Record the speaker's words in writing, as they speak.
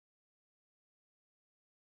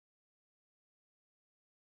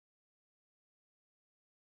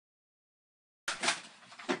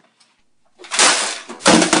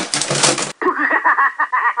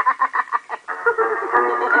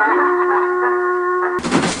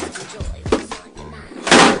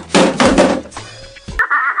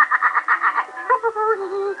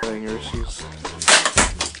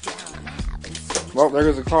Well, there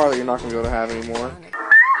goes a car that you're not going to be able to have anymore.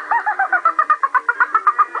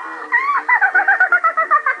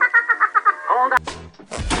 Hold on.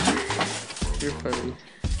 You're funny.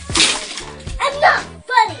 I'm not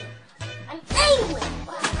funny. I'm angry.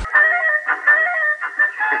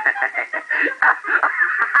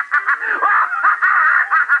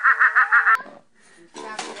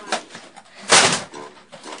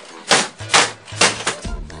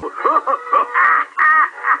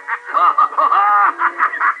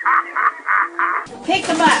 Pick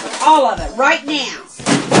them up, all of it, right now.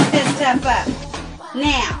 Pick this stuff up.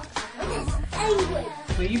 Now. Angry.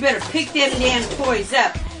 Well, you better pick them damn toys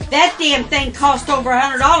up. That damn thing cost over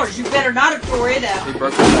 $100. You better not have tore it up. He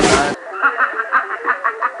broke that.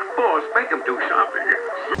 Boss, make him do something.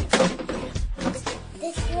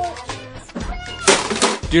 This one.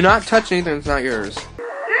 Do not touch anything that's not yours.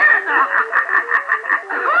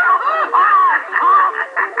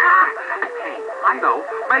 I know.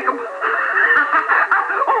 Make him.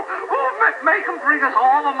 Make him bring us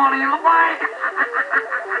all the money in the bank.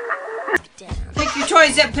 Pick your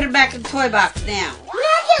toys up, put them back in the toy box now. When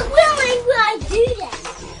I get willing, will I do that?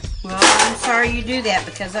 Well, I'm sorry you do that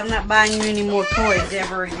because I'm not buying you any more toys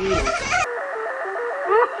ever again.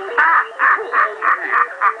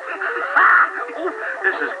 Oh,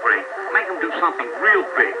 this is great. Make him do something real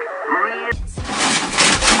big. Real.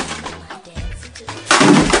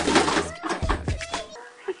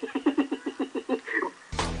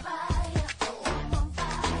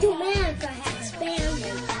 Too mad for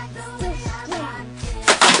expanding.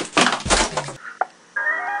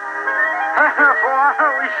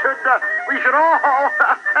 We should all.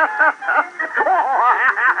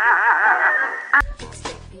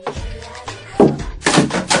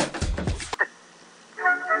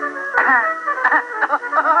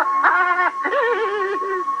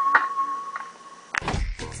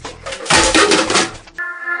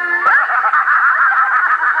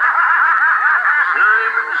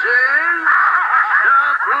 Simon says,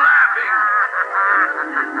 stop laughing.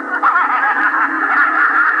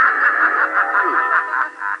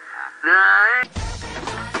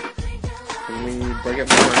 Can we break it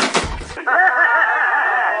more?